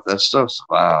stuff, that stuff's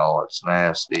vile. It's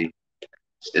nasty.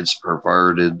 It's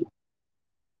perverted.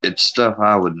 It's stuff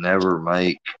I would never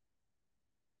make.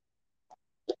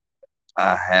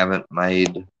 I haven't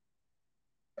made,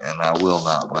 and I will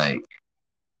not make,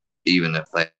 even if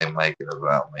they make it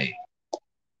about me.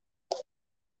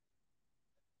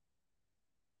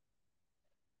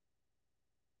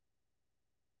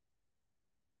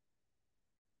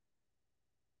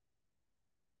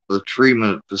 The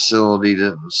treatment facility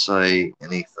didn't say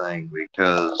anything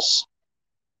because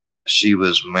she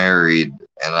was married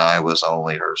and I was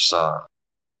only her son.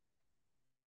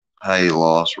 Hey,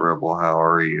 Lost Rebel, how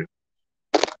are you?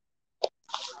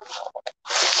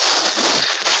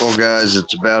 Well, guys,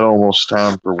 it's about almost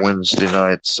time for Wednesday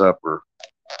night supper,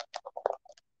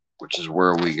 which is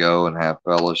where we go and have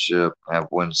fellowship, have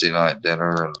Wednesday night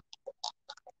dinner, and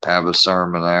have a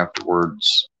sermon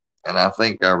afterwards. And I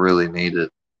think I really need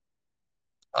it.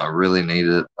 I really need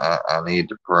it. I need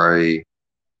to pray.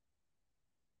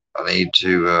 I need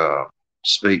to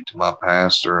speak to my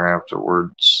pastor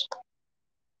afterwards.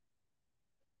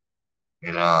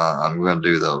 You know, I'm going to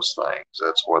do those things.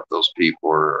 That's what those people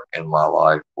are in my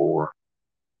life for.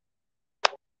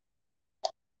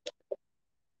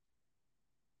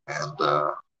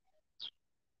 And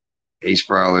he's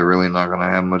probably really not going to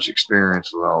have much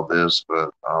experience with all this,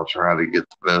 but I'll try to get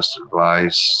the best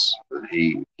advice that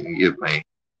he can give me.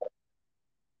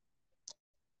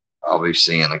 I'll be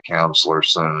seeing a counselor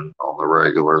soon on the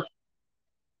regular.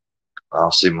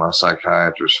 I'll see my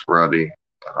psychiatrist Friday,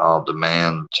 and I'll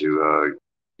demand to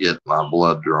get my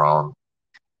blood drawn.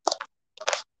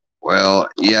 Well,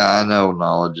 yeah, I know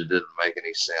knowledge. It didn't make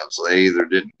any sense. They either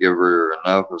didn't give her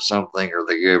enough of something or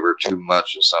they gave her too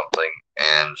much of something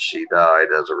and she died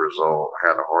as a result,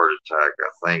 had a heart attack,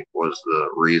 I think was the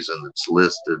reason that's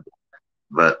listed.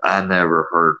 But I never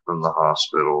heard from the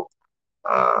hospital.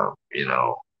 You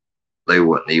know, they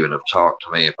wouldn't even have talked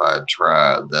to me if I had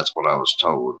tried. That's what I was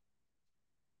told.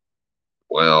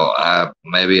 Well,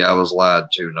 maybe I was lied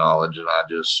to, knowledge, and I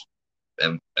just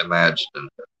imagined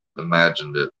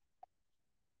it.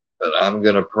 But I'm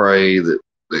gonna pray that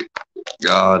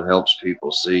God helps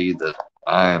people see that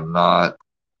I am not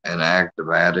an active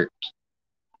addict.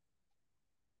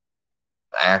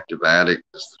 An active addict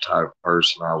is the type of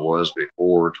person I was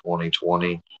before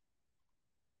 2020.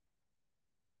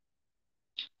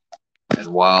 And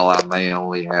while I may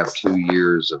only have 2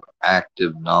 years of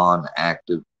active,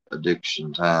 non-active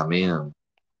addiction time in,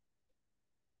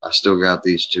 I still got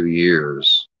these 2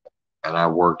 years, and I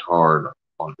worked hard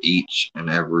on each and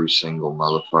every single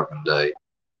motherfucking day.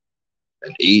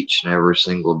 And each and every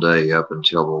single day up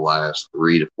until the last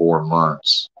 3 to 4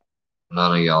 months,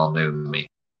 none of y'all knew me.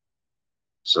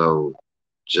 So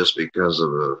just because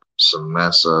of some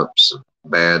mess ups,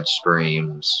 bad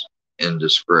streams,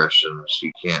 indiscretions,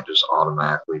 you can't just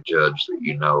automatically judge that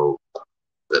you know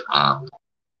that I'm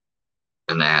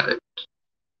an addict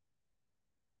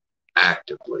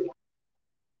actively.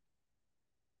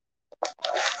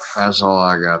 That's all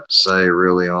I got to say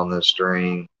really on this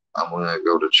stream. I'm going to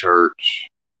go to church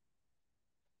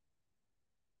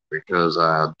because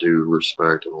I do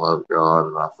respect and love God,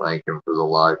 and I thank Him for the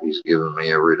life He's given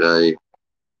me every day.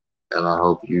 And I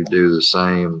hope you do the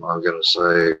same. I'm going to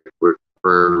say a quick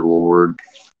prayer, Lord.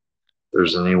 If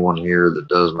there's anyone here that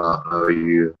does not know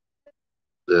you,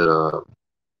 that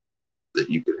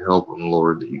you could help them,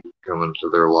 Lord, that you could come into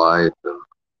their life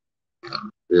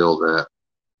and feel that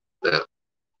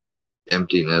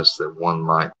emptiness that one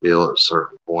might feel at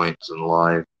certain points in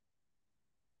life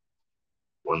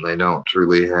when they don't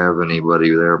truly have anybody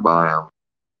there by them.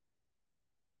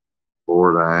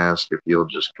 Lord, I ask if you'll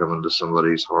just come into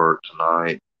somebody's heart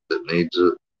tonight that needs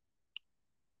it.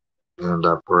 And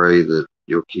I pray that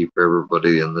you'll keep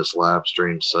everybody in this live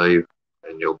stream safe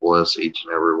and you'll bless each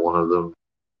and every one of them.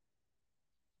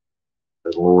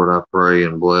 And Lord, I pray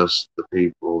and bless the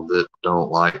people that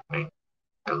don't like me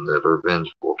and that are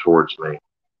vengeful towards me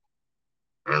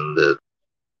and that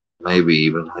maybe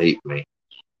even hate me.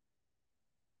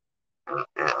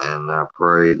 And I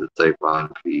pray that they find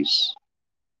peace.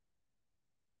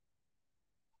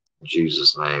 In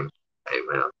Jesus' name,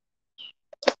 amen.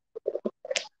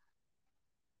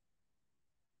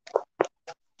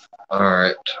 All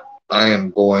right, I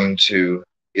am going to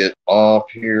get off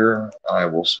here. I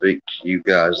will speak to you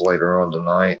guys later on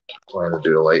tonight. I plan to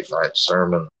do a late night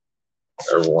sermon.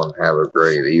 Everyone have a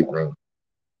great evening.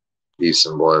 Peace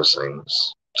and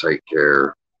blessings. Take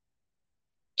care.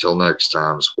 Till next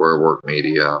time, Square Work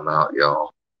Media, I'm out,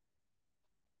 y'all.